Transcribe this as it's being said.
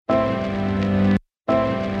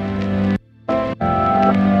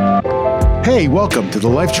Hey, welcome to the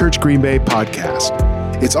Life Church Green Bay podcast.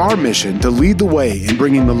 It's our mission to lead the way in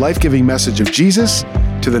bringing the life-giving message of Jesus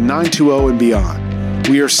to the 920 and beyond.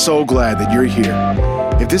 We are so glad that you're here.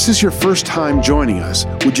 If this is your first time joining us,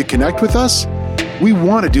 would you connect with us? We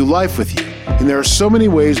want to do life with you, and there are so many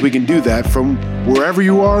ways we can do that from wherever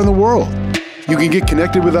you are in the world. You can get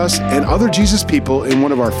connected with us and other Jesus people in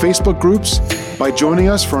one of our Facebook groups by joining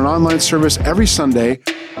us for an online service every Sunday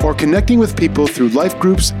or connecting with people through life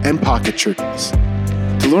groups and pocket churches.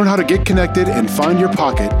 To learn how to get connected and find your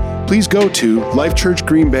pocket, please go to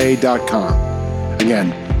lifechurchgreenbay.com.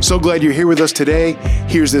 Again, so glad you're here with us today.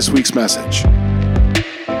 Here's this week's message.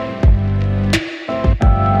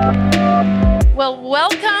 Well,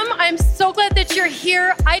 welcome. I'm so glad that you're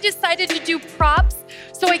here. I decided to do props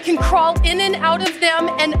so I can crawl in and out of them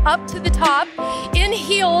and up to the top in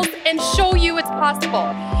heels and show you it's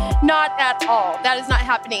possible. Not at all. That is not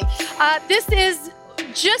happening. This is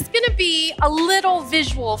just going to be a little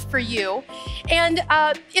visual for you. And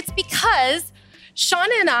it's because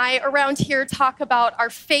Shauna and I around here talk about our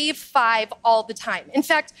Fave 5 all the time. In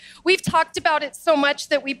fact, we've talked about it so much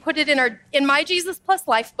that we put it in my Jesus Plus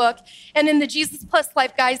Life book and in the Jesus Plus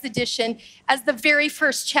Life Guys edition as the very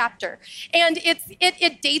first chapter. And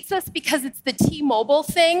it dates us because it's the T-Mobile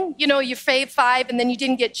thing. You know, you Fave 5 and then you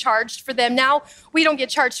didn't get charged for them. Now we don't get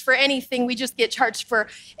charged for anything. We just get charged for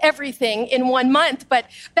everything in 1 month. But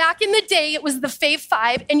back in the day, it was the Fave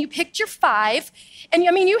 5 and you picked your 5. And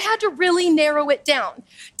I mean, you had to really narrow it down.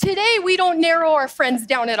 Today, we don't narrow our friends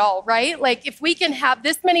down at all, right? Like if we can have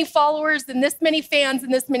this many followers and this many fans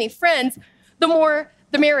and this many friends, the more,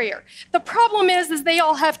 the merrier. The problem is they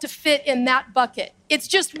all have to fit in that bucket. It's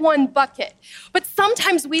just one bucket. But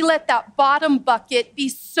sometimes we let that bottom bucket be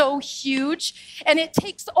so huge and it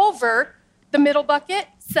takes over the middle bucket,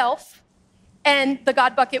 self, and the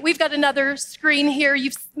God bucket. We've got another screen here.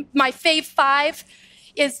 My Fave 5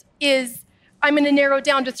 is I'm going to narrow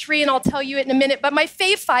down to 3 and I'll tell you it in a minute. But my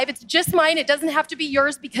Fave 5, it's just mine. It doesn't have to be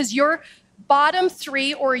yours because your bottom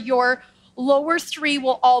 3 or your lower 3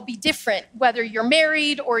 will all be different, whether you're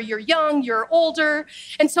married or you're young, you're older.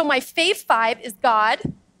 And so my Fave 5 is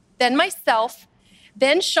God, then myself,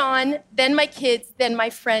 then Sean, then my kids, then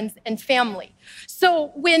my friends and family.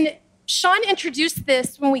 So when Sean introduced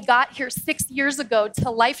this when we got here 6 years ago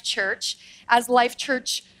to Life Church, as Life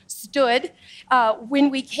Church stood, when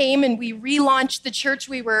we came and we relaunched the church,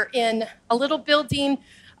 we were in a little building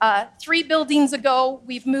 3 buildings ago.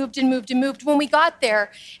 We've moved and moved and moved. When we got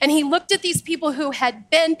there, and he looked at these people who had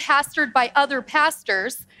been pastored by other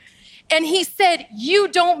pastors, and he said, "You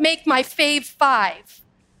don't make my Fave 5."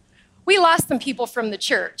 We lost some people from the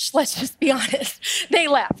church. Let's just be honest. They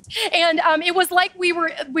left. And it was like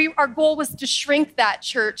our goal was to shrink that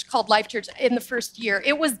church called Life Church in the first year.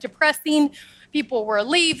 It was depressing. People were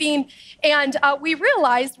leaving. And we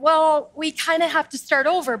realized, well, we kind of have to start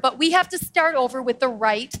over, but we have to start over with the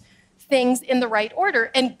right things in the right order.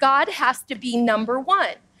 And God has to be number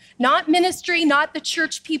one. Not ministry, not the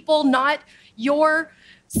church people, not your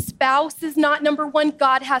spouse is not number one.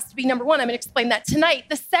 God has to be number one. I'm going to explain that tonight.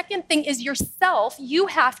 The second thing is yourself. You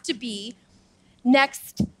have to be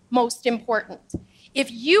next most important. If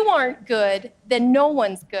you aren't good, then no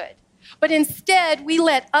one's good. But instead, we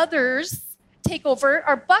let others take over.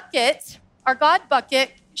 Our bucket, our God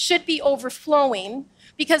bucket, should be overflowing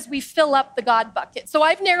because we fill up the God bucket. So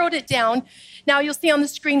I've narrowed it down. Now you'll see on the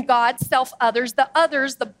screen God, self, others. The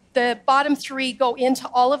others, the bottom 3 go into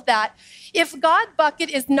all of that. If God bucket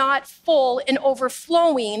is not full and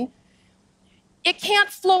overflowing, it can't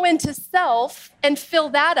flow into self and fill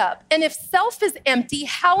that up. And if self is empty,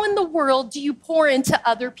 how in the world do you pour into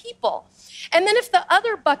other people? And then if the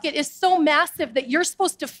other bucket is so massive that you're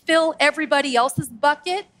supposed to fill everybody else's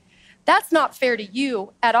bucket, that's not fair to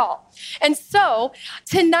you at all. And so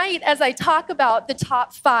tonight, as I talk about the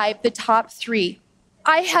top 5, the top 3,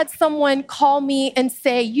 I had someone call me and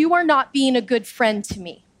say, "You are not being a good friend to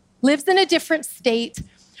me." Lives in a different state.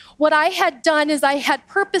 What I had done is I had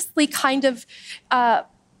purposely kind of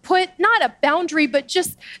put not a boundary, but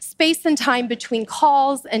just space and time between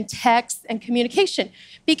calls and texts and communication.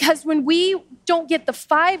 Because when we don't get the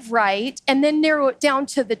 5 right and then narrow it down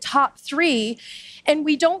to the top 3, and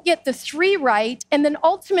we don't get the 3 right, and then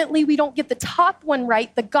ultimately we don't get the top 1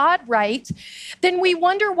 right, the God right, then we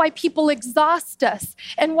wonder why people exhaust us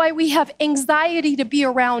and why we have anxiety to be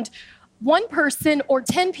around one person or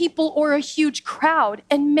 10 people or a huge crowd.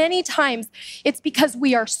 And many times it's because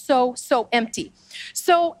we are so empty.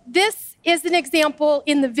 So this is an example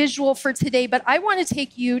in the visual for today, but I want to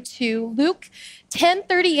take you to Luke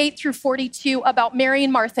 10:38 through 42 about Mary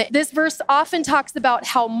and Martha. This verse often talks about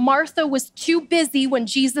how Martha was too busy when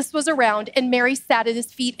Jesus was around and Mary sat at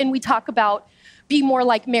his feet, and we talk about be more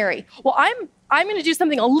like Mary. Well, I'm going to do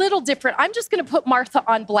something a little different. I'm just going to put Martha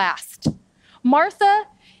on blast. Martha,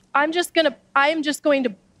 I'm just going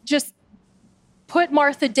to put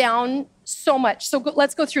Martha down so much. So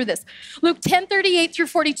let's go through this. Luke 10:38 through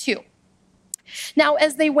 42. Now,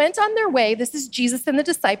 as they went on their way, this is Jesus and the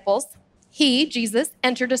disciples, Jesus,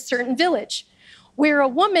 entered a certain village where a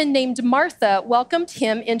woman named Martha welcomed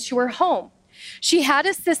him into her home. She had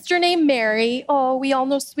a sister named Mary, we all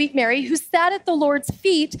know sweet Mary, who sat at the Lord's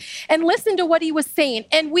feet and listened to what he was saying.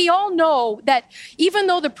 And we all know that even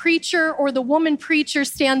though the preacher or the woman preacher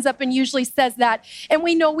stands up and usually says that, and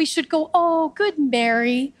we know we should go, oh, good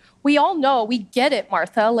Mary. We all know, we get it,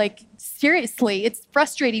 Martha. Like, seriously, it's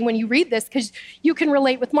frustrating when you read this because you can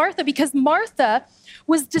relate with Martha, because Martha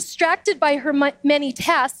was distracted by her many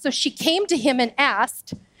tasks, so she came to him and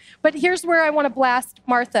asked. But here's where I want to blast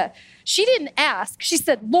Martha. She didn't ask. She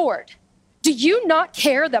said, Lord, do you not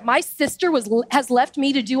care that my sister has left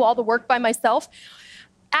me to do all the work by myself?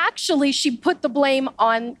 Actually, she put the blame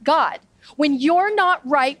on God. When you're not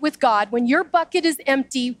right with God, when your bucket is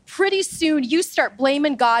empty, pretty soon you start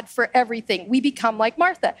blaming God for everything. We become like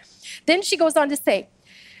Martha. Then she goes on to say,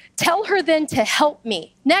 tell her then to help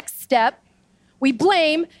me. Next step, we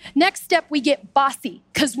blame. Next step, we get bossy.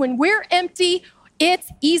 Because when we're empty,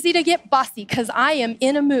 it's easy to get bossy because I am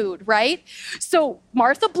in a mood, right? So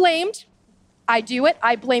Martha blamed. I do it.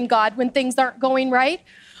 I blame God when things aren't going right.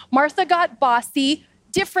 Martha got bossy.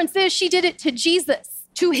 Difference is she did it to Jesus,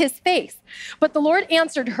 to his face. But the Lord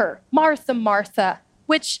answered her, Martha, Martha,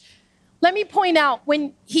 which, let me point out,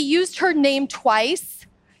 when he used her name twice,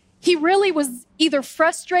 he really was either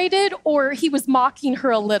frustrated or he was mocking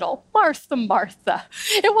her a little. Martha, Martha.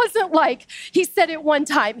 It wasn't like he said it one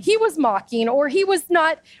time. He was mocking, or he was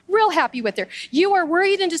not real happy with her. You are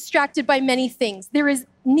worried and distracted by many things. There is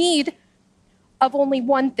need of only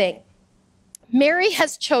one thing. Mary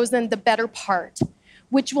has chosen the better part,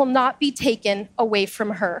 which will not be taken away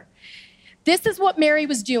from her. This is what Mary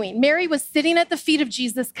was doing. Mary was sitting at the feet of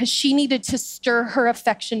Jesus because she needed to stir her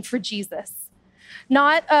affection for Jesus.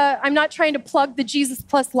 I'm not trying to plug the Jesus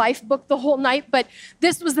Plus Life book the whole night, but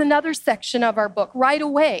this was another section of our book right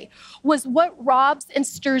away, was what robs and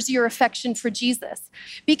stirs your affection for Jesus.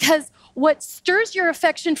 Because what stirs your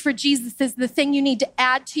affection for Jesus is the thing you need to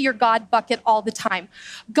add to your God bucket all the time.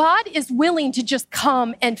 God is willing to just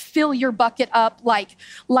come and fill your bucket up like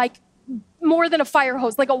more than a fire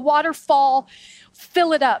hose, like a waterfall,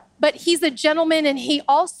 fill it up. But he's a gentleman, and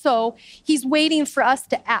he's waiting for us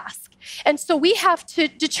to ask. And so we have to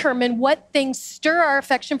determine what things stir our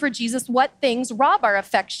affection for Jesus, what things rob our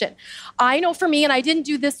affection. I know for me, and I didn't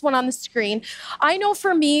do this one on the screen, I know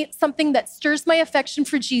for me, something that stirs my affection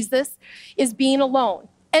for Jesus is being alone.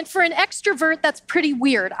 And for an extrovert, that's pretty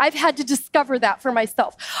weird. I've had to discover that for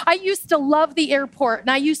myself. I used to love the airport, and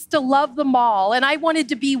I used to love the mall, and I wanted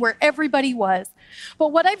to be where everybody was.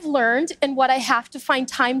 But what I've learned and what I have to find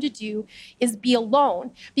time to do is be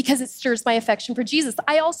alone, because it stirs my affection for Jesus.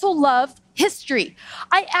 I also love history.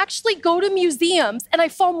 I actually go to museums and I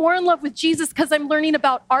fall more in love with Jesus because I'm learning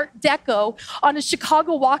about Art Deco on a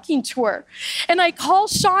Chicago walking tour. And I call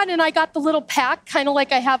Sean, and I got the little pack, kind of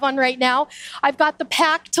like I have on right now. I've got the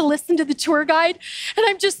pack to listen to the tour guide, and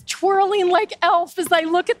I'm just twirling like Elf as I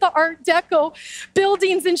look at the Art Deco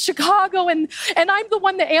buildings in Chicago, and I'm the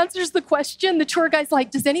one that answers the question. The tour guide's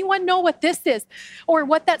like, does anyone know what this is or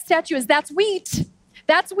what that statue is? That's wheat.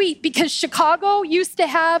 That's wheat, because Chicago used to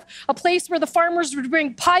have a place where the farmers would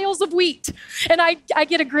bring piles of wheat. And I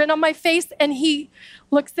get a grin on my face, and he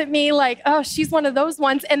looks at me like, oh, she's one of those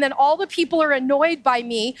ones. And then all the people are annoyed by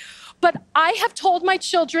me. But I have told my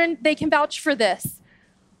children, they can vouch for this.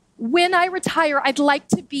 When I retire, I'd like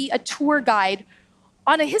to be a tour guide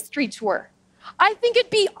on a history tour. I think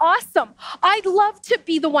it'd be awesome. I'd love to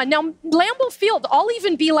be the one. Now, Lambeau Field, I'll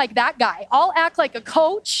even be like that guy. I'll act like a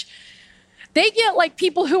coach. They get like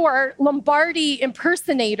people who are Lombardi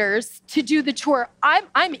impersonators to do the tour.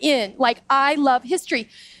 I'm in. Like, I love history.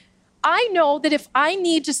 I know that if I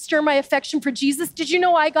need to stir my affection for Jesus, did you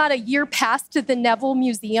know I got a year pass to the Neville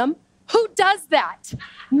Museum? Who does that?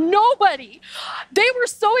 Nobody. They were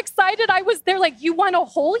so excited I was there, like, you want a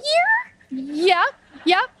whole year? Yeah.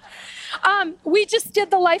 We just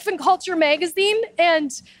did the Life and Culture magazine,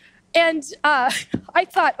 and I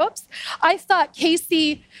thought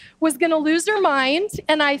Casey was going to lose her mind,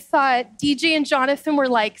 and I thought DJ and Jonathan were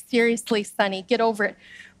like, seriously, Sonny, get over it.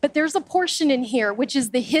 But there's a portion in here, which is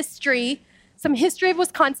the history, some history of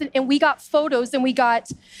Wisconsin, and we got photos and we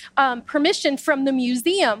got permission from the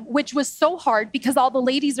museum, which was so hard because all the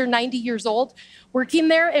ladies are 90 years old working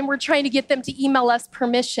there, and we're trying to get them to email us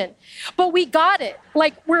permission. But we got it.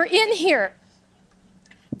 Like, we're in here.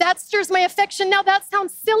 That stirs my affection. Now, that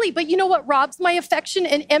sounds silly, but you know what robs my affection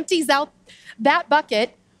and empties out that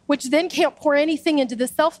bucket, which then can't pour anything into the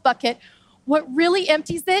self bucket? What really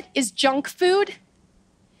empties it is junk food,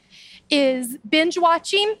 is binge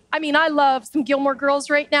watching. I mean, I love some Gilmore Girls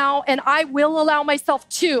right now, and I will allow myself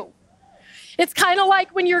to. It's kind of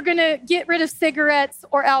like when you're gonna get rid of cigarettes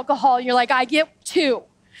or alcohol, you're like, I get 2.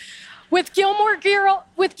 With Gilmore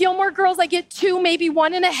Girls, I get 2, maybe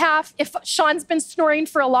 1.5 if Sean's been snoring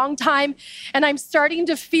for a long time, and I'm starting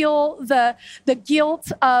to feel the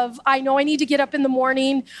guilt of, I know I need to get up in the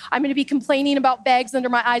morning. I'm gonna be complaining about bags under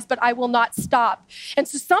my eyes, but I will not stop. And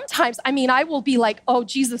so sometimes, I will be like, oh,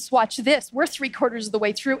 Jesus, watch this. We're 3/4 of the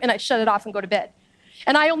way through, and I shut it off and go to bed.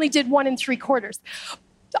 And I only did 1 3/4.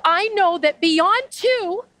 I know that beyond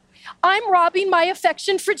 2, I'm robbing my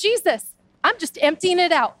affection for Jesus. I'm just emptying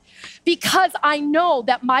it out. Because I know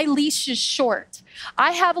that my leash is short.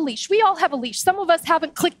 I have a leash. We all have a leash. Some of us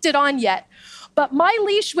haven't clicked it on yet. But my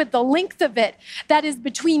leash, with the length of it, that is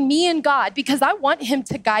between me and God, because I want him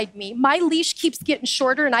to guide me. My leash keeps getting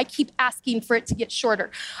shorter, and I keep asking for it to get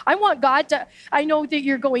shorter. I want God to, I know that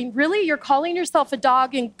you're going, really? You're calling yourself a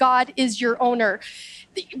dog and God is your owner.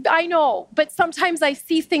 I know, but sometimes I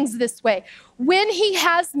see things this way. When he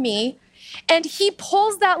has me, and he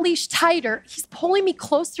pulls that leash tighter, he's pulling me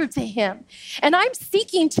closer to him. And I'm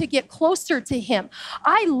seeking to get closer to him.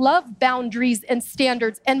 I love boundaries and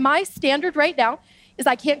standards. And my standard right now is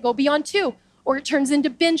I can't go beyond 2, or it turns into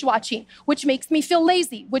binge watching, which makes me feel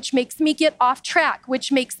lazy, which makes me get off track,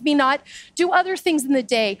 which makes me not do other things in the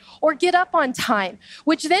day or get up on time,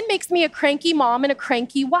 which then makes me a cranky mom and a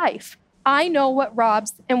cranky wife. I know what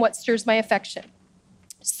robs and what stirs my affection.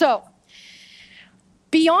 So,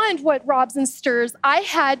 beyond what robs and stirs, I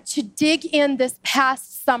had to dig in this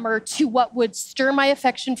past summer to what would stir my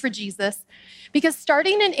affection for Jesus. Because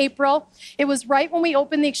starting in April, it was right when we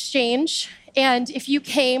opened the Exchange. And if you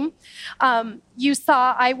came, you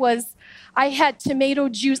saw I had tomato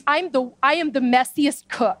juice. I am the messiest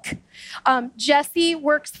cook. Jesse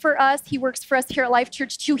works for us. He works for us here at Life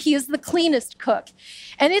Church too. He is the cleanest cook.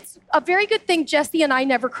 And it's a very good thing Jesse and I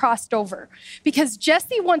never crossed over, because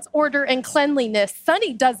Jesse wants order and cleanliness.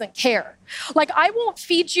 Sonny doesn't care. Like, I won't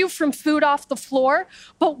feed you from food off the floor,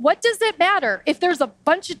 but what does it matter if there's a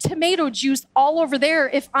bunch of tomato juice all over there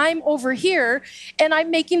if I'm over here and I'm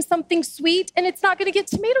making something sweet and it's not going to get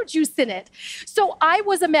tomato juice in it? So I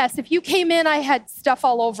was a mess. If you came in, I had stuff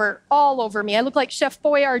all over me. I looked like Chef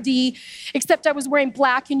Boyardee, except I was wearing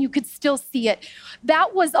black and you could still see it.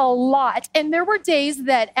 That was a lot. And there were days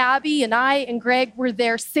that Abby and I and Greg were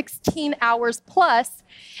there 16 hours plus,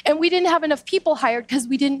 and we didn't have enough people hired because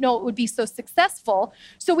we didn't know it would be so successful.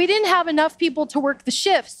 So we didn't have enough people to work the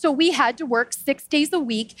shifts. So we had to work 6 days a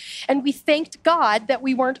week. And we thanked God that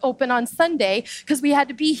we weren't open on Sunday, because we had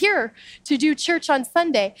to be here to do church on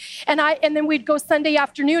Sunday. And then we'd go Sunday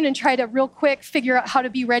afternoon and try to real quick figure out how to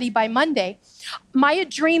be ready by Monday. My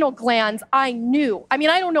adrenal glands, I knew. I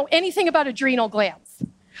don't know anything about adrenal glands.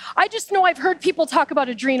 I just know I've heard people talk about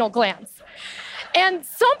adrenal glands. And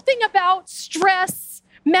something about stress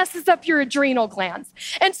messes up your adrenal glands.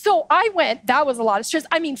 And so that was a lot of stress.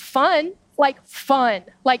 Fun.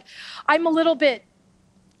 Like, I'm a little bit,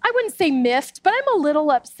 I wouldn't say miffed, but I'm a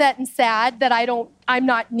little upset and sad that I'm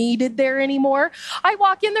not needed there anymore. I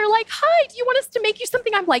walk in, they're like, hi, do you want us to make you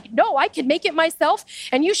something? I'm like, no, I can make it myself,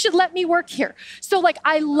 and you should let me work here. So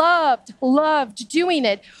I loved doing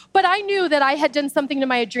it, but I knew that I had done something to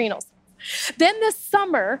my adrenals. Then this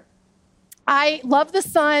summer, I love the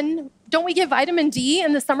sun. Don't we get vitamin D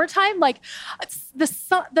in the summertime? The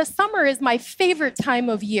summer is my favorite time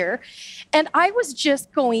of year. And I was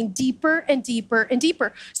just going deeper and deeper and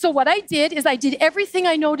deeper. So what I did is I did everything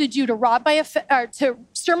I know to do to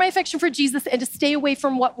stir my affection for Jesus and to stay away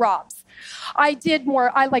from what robs. I did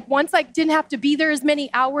more. Once I didn't have to be there as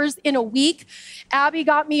many hours in a week, Abby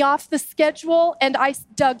got me off the schedule, and I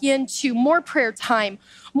dug into more prayer time,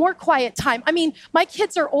 more quiet time. My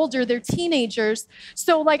kids are older, they're teenagers.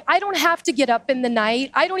 So I don't have to get up in the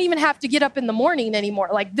night. I don't even have to get up in the morning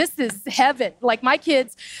anymore. This is heaven. My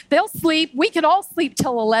kids, they'll sleep. We can all sleep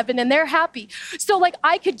till 11 and they're happy. So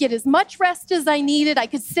I could get as much rest as I needed. I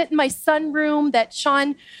could sit in my sunroom that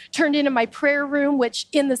Sean turned into my prayer room, which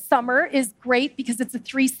in the summer is great because it's a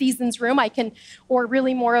 3 seasons room. I can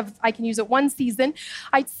use it 1 season.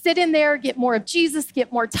 I'd sit in there, get more of Jesus,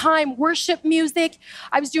 get more time, worship music.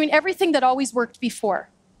 I was doing everything that always worked before.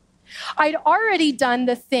 I'd already done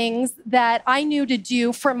the things that I knew to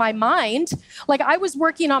do for my mind. Like I was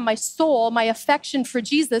working on my soul, my affection for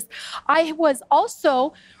Jesus. I was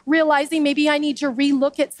also realizing maybe I need to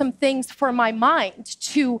relook at some things for my mind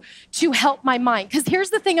to help my mind. Because here's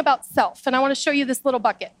the thing about self, and I want to show you this little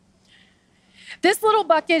bucket. This little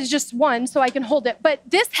bucket is just one, so I can hold it. But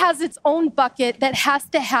this has its own bucket that has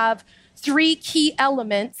to have 3 key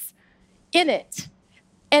elements in it.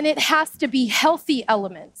 And it has to be healthy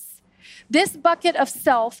elements. This bucket of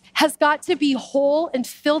self has got to be whole and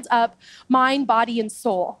filled up, mind, body, and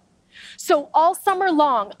soul. So all summer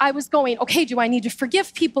long, I was going, okay, do I need to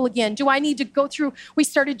forgive people again? Do I need to go through, we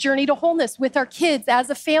started Journey to Wholeness with our kids as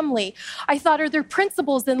a family. I thought, are there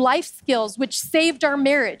principles and life skills which saved our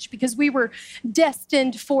marriage because we were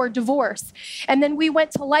destined for divorce? And then we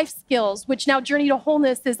went to life skills, which now Journey to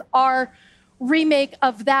Wholeness is our remake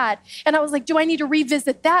of that. And I was like, do I need to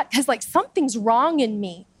revisit that? Because like something's wrong in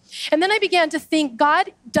me. And then I began to think,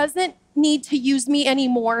 God doesn't need to use me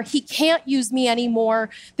anymore. He can't use me anymore.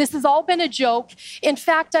 This has all been a joke. In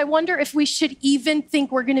fact, I wonder if we should even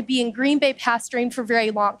think we're going to be in Green Bay pastoring for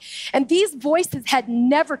very long. And these voices had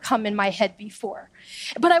never come in my head before.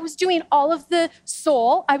 But I was doing all of the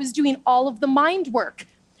soul. I was doing all of the mind work.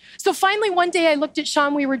 So finally, one day I looked at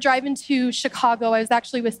Sean. We were driving to Chicago. I was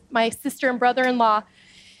actually with my sister and brother-in-law.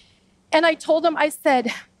 And I told him, I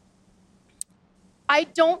said, I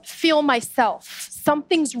don't feel myself.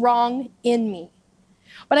 Something's wrong in me.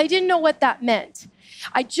 But I didn't know what that meant.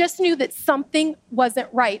 I just knew that something wasn't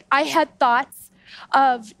right. I had thoughts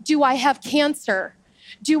of, do I have cancer?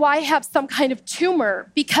 Do I have some kind of tumor?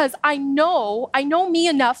 Because I know me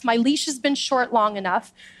enough, my leash has been short long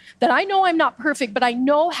enough, that I know I'm not perfect, but I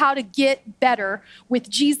know how to get better with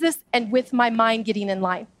Jesus and with my mind getting in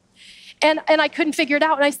line. And I couldn't figure it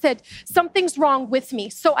out. And I said, something's wrong with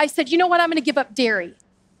me. So I said, you know what? I'm going to give up dairy.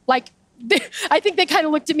 Like, I think they kind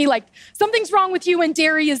of looked at me like, something's wrong with you and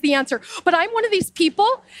dairy is the answer. But I'm one of these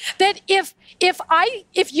people that if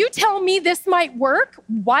you tell me this might work,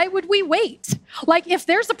 why would we wait? Like if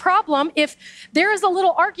there's a problem, if there is a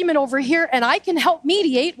little argument over here and I can help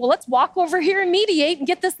mediate, well, let's walk over here and mediate and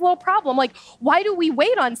get this little problem. Like, why do we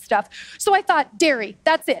wait on stuff? So I thought, dairy,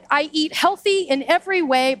 that's it. I eat healthy in every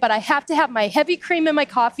way, but I have to have my heavy cream in my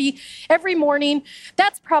coffee every morning.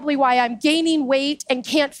 That's probably why I'm gaining weight and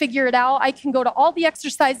can't figure it out. I can go to all the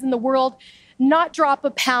exercise in the world, not drop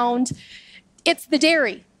a pound. It's the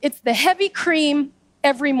dairy. It's the heavy cream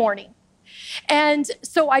every morning. And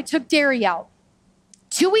so I took dairy out.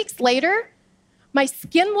 2 weeks later, my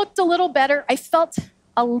skin looked a little better. I felt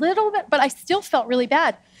a little bit, but I still felt really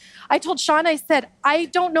bad. I told Sean, I said, I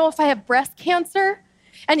don't know if I have breast cancer.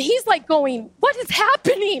 And he's like going, what is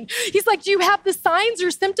happening? He's like, do you have the signs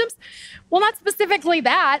or symptoms? Well, not specifically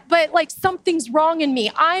that, but like something's wrong in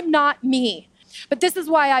me. I'm not me. But this is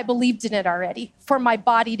why I believed in it already, for my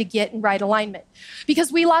body to get in right alignment.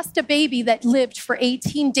 Because we lost a baby that lived for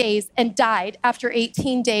 18 days and died after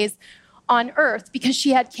 18 days on earth because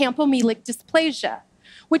she had campomelic dysplasia,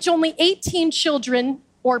 which only 18 children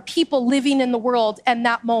or people living in the world in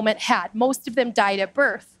that moment had. Most of them died at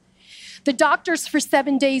birth. The doctors for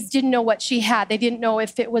 7 days didn't know what she had. They didn't know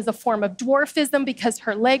if it was a form of dwarfism because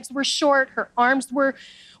her legs were short, her arms were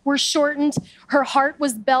shortened, her heart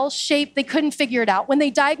was bell-shaped. They couldn't figure it out. When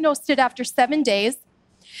they diagnosed it after 7 days,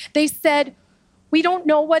 they said, we don't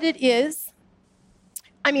know what it is.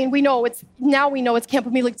 I mean, we know it's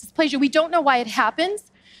campomelic dysplasia. We don't know why it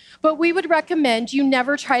happens, but we would recommend you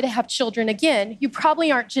never try to have children again. You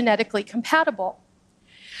probably aren't genetically compatible.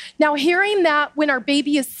 Now, hearing that when our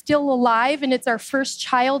baby is still alive and it's our first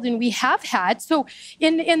child and we have had, so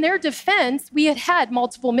in their defense, we had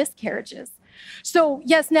multiple miscarriages. So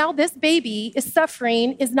yes, now this baby is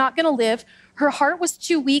suffering, is not going to live. Her heart was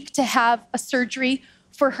too weak to have a surgery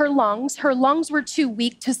for her lungs. Her lungs were too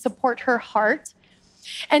weak to support her heart.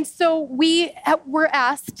 And so we were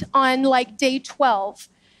asked on like day 12,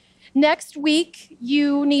 next week,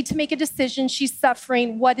 you need to make a decision. She's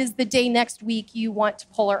suffering. What is the day next week you want to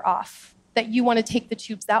pull her off, that you want to take the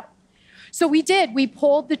tubes out? So we did. We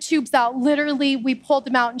pulled the tubes out. Literally, we pulled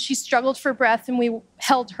them out, and she struggled for breath, and we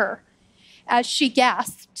held her as she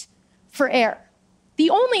gasped for air. The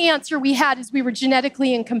only answer we had is we were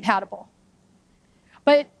genetically incompatible.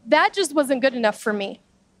 But that just wasn't good enough for me.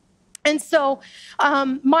 And so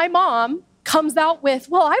my mom comes out with,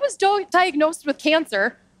 well, I was diagnosed with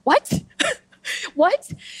cancer. What?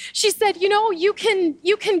 What? She said, you know, you can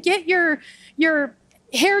get your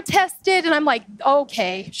hair tested, and I'm like,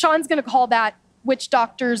 okay, Sean's gonna call that witch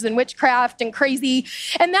doctors and witchcraft and crazy.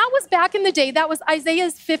 And that was back in the day. That was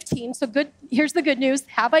Isaiah's 15. So good. Here's the good news.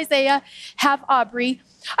 Have Isaiah, have Aubrey.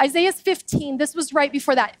 Isaiah's 15. This was right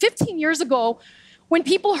before that. 15 years ago, when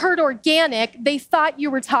people heard organic, they thought you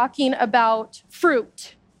were talking about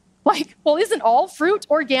fruit. Like, well, isn't all fruit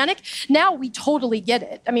organic? Now we totally get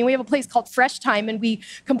it. I mean, we have a place called Fresh Time, and we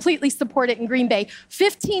completely support it in Green Bay.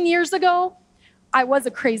 15 years ago, I was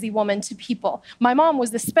a crazy woman to people. My mom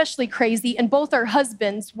was especially crazy, and both our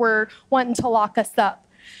husbands were wanting to lock us up.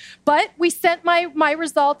 But we sent my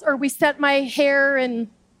results, or we sent my hair and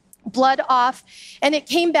blood off, and it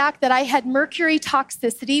came back that I had mercury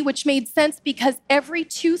toxicity, which made sense because every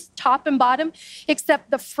tooth, top and bottom,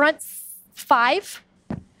 except the front 5,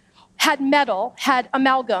 had metal, had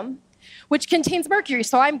amalgam, which contains mercury.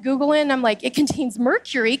 So I'm Googling, I'm like, it contains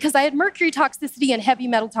mercury because I had mercury toxicity and heavy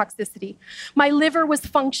metal toxicity. My liver was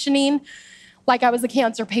functioning like I was a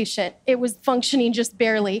cancer patient. It was functioning just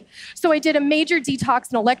barely. So I did a major detox,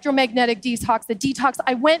 an electromagnetic detox, a detox.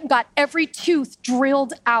 I went and got every tooth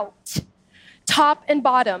drilled out, top and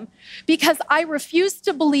bottom, because I refused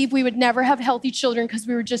to believe we would never have healthy children because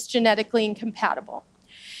we were just genetically incompatible.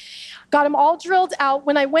 Got them all drilled out.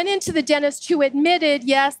 When I went into the dentist, who admitted,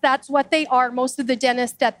 yes, that's what they are. Most of the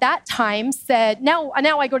dentists at that time said, now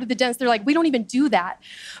I go to the dentist, they're like, we don't even do that.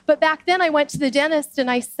 But back then I went to the dentist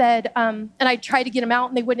and I said, and I tried to get them out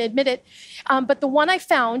and they wouldn't admit it. But the one I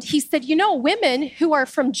found, he said, you know, women who are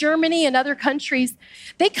from Germany and other countries,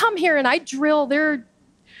 they come here and I drill their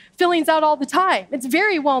fillings out all the time. It's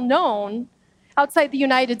very well known outside the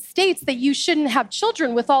United States that you shouldn't have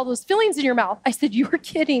children with all those fillings in your mouth. I said, you were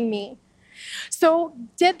kidding me. So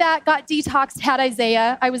did that, got detoxed, had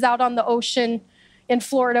Isaiah. I was out on the ocean in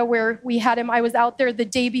Florida where we had him. I was out there the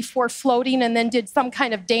day before floating and then did some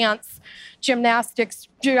kind of dance, gymnastics,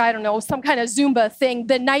 I don't know, some kind of Zumba thing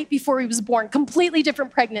the night before he was born. Completely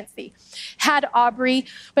different pregnancy. Had Aubrey.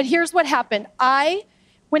 But here's what happened.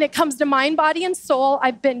 When it comes to mind, body, and soul,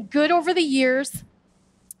 I've been good over the years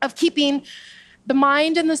of keeping the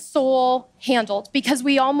mind and the soul handled because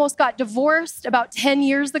we almost got divorced about 10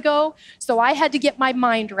 years ago. So I had to get my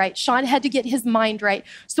mind right. Sean had to get his mind right.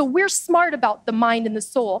 So we're smart about the mind and the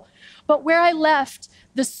soul. But where I left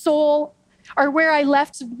the soul, or where I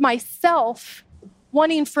left myself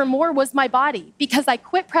wanting for more, was my body, because I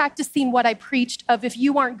quit practicing what I preached of, if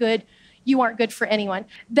you aren't good, you aren't good for anyone.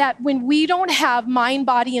 That when we don't have mind,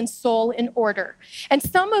 body, and soul in order, and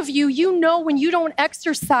some of you, you know, when you don't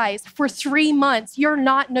exercise for 3 months, you're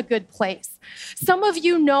not in a good place. Some of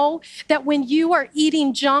you know that when you are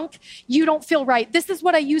eating junk, you don't feel right. This is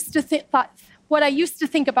what I used to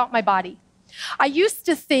think about my body. I used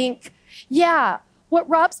to think, what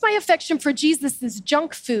robs my affection for Jesus is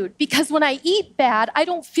junk food, because when I eat bad, I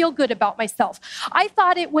don't feel good about myself. I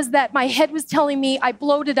thought it was that my head was telling me I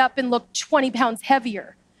bloated up and looked 20 pounds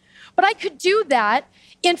heavier. But I could do that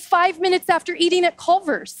in 5 minutes after eating at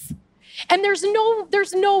Culver's. And there's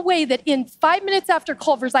no way that in 5 minutes after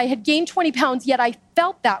Culver's I had gained 20 pounds, yet I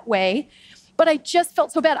felt that way. But I just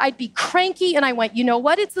felt so bad. I'd be cranky, and I went, you know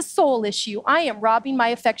what? It's a soul issue. I am robbing my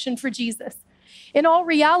affection for Jesus. In all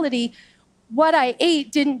reality, what I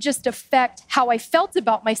ate didn't just affect how I felt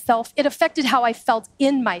about myself, it affected how I felt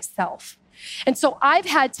in myself. And so I've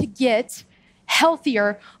had to get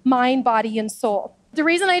healthier mind, body, and soul. The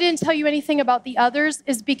reason I didn't tell you anything about the others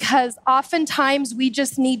is because oftentimes we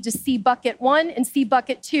just need to see bucket 1 and see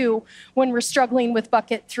bucket 2 when we're struggling with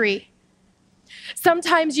bucket 3.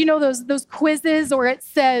 Sometimes, you know, those quizzes, or it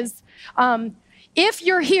says, if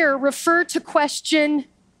you're here, refer to question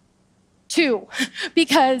 2,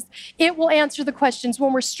 because it will answer the questions.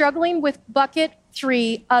 When we're struggling with bucket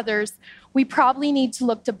 3, others, we probably need to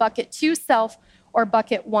look to bucket 2, self, or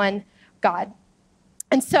bucket 1, God.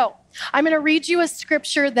 And so I'm going to read you a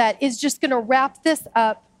scripture that is just going to wrap this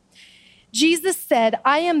up. Jesus said,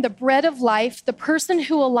 I am the bread of life. The person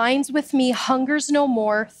who aligns with me hungers no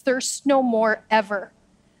more, thirsts no more ever.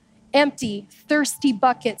 Empty, thirsty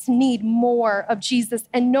buckets need more of Jesus,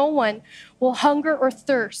 and no one will hunger or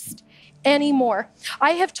thirst anymore.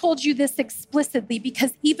 I have told you this explicitly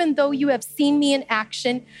because even though you have seen me in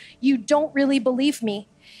action, you don't really believe me.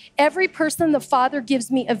 Every person the Father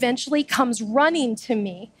gives me eventually comes running to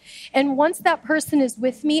me. And once that person is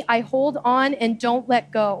with me, I hold on and don't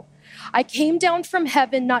let go. I came down from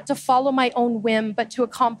heaven not to follow my own whim, but to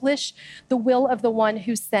accomplish the will of the one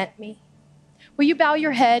who sent me. Will you bow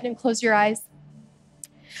your head and close your eyes?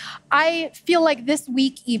 I feel like this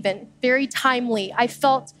week even, very timely, I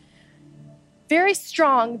felt very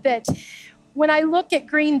strong that when I look at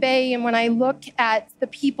Green Bay and when I look at the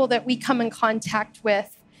people that we come in contact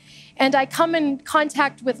with, and I come in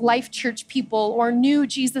contact with Life Church people or new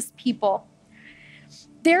Jesus people,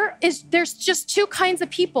 there's just two kinds of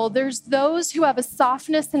people. There's those who have a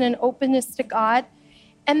softness and an openness to God,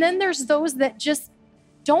 and then there's those that just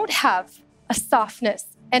don't have a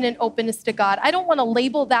softness and an openness to God. I don't want to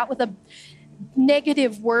label that with a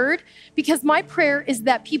negative word, because my prayer is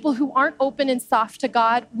that people who aren't open and soft to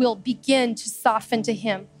God will begin to soften to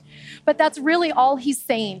him. But that's really all he's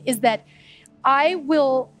saying, is that I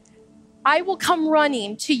will come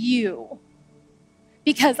running to you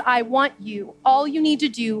because I want you. All you need to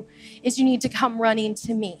do is you need to come running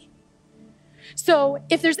to me. So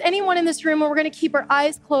if there's anyone in this room, and we're going to keep our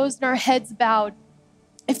eyes closed and our heads bowed,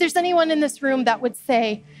 if there's anyone in this room that would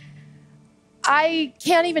say, I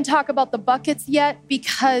can't even talk about the buckets yet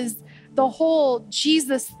because the whole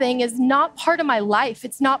Jesus thing is not part of my life.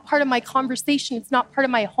 It's not part of my conversation. It's not part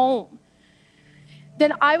of my home.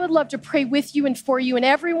 Then I would love to pray with you and for you. And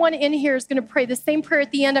everyone in here is going to pray the same prayer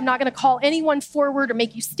at the end. I'm not going to call anyone forward or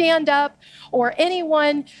make you stand up or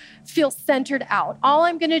anyone feel centered out. All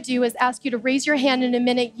I'm going to do is ask you to raise your hand in a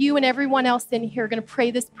minute. You and everyone else in here are going to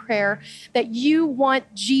pray this prayer that you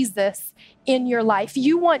want Jesus in your life.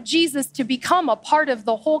 You want Jesus to become a part of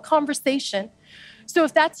the whole conversation. So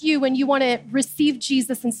if that's you and you want to receive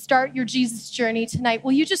Jesus and start your Jesus journey tonight,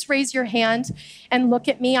 will you just raise your hand and look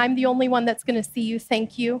at me? I'm the only one that's going to see you.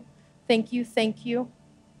 Thank you. Thank you. Thank you.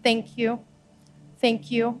 Thank you. Thank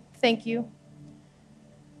you. Thank you.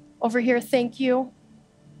 Over here, thank you.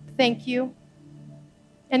 Thank you.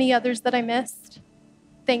 Any others that I missed?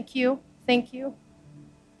 Thank you. Thank you.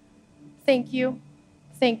 Thank you.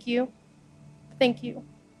 Thank you. Thank you.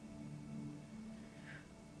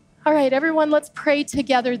 All right, everyone, let's pray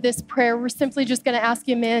together this prayer. We're simply just going to ask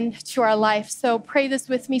him into our life. So pray this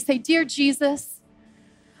with me. Say, dear Jesus,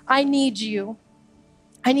 I need you.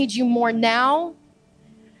 I need you more now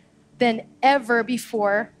than ever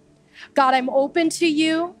before. God, I'm open to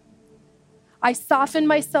you. I soften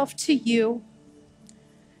myself to you.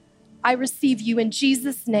 I receive you in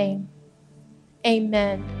Jesus' name.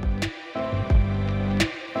 Amen.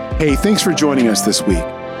 Hey, thanks for joining us this week.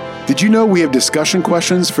 Did you know we have discussion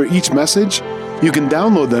questions for each message? You can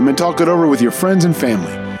download them and talk it over with your friends and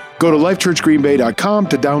family. Go to lifechurchgreenbay.com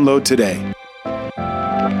to download today.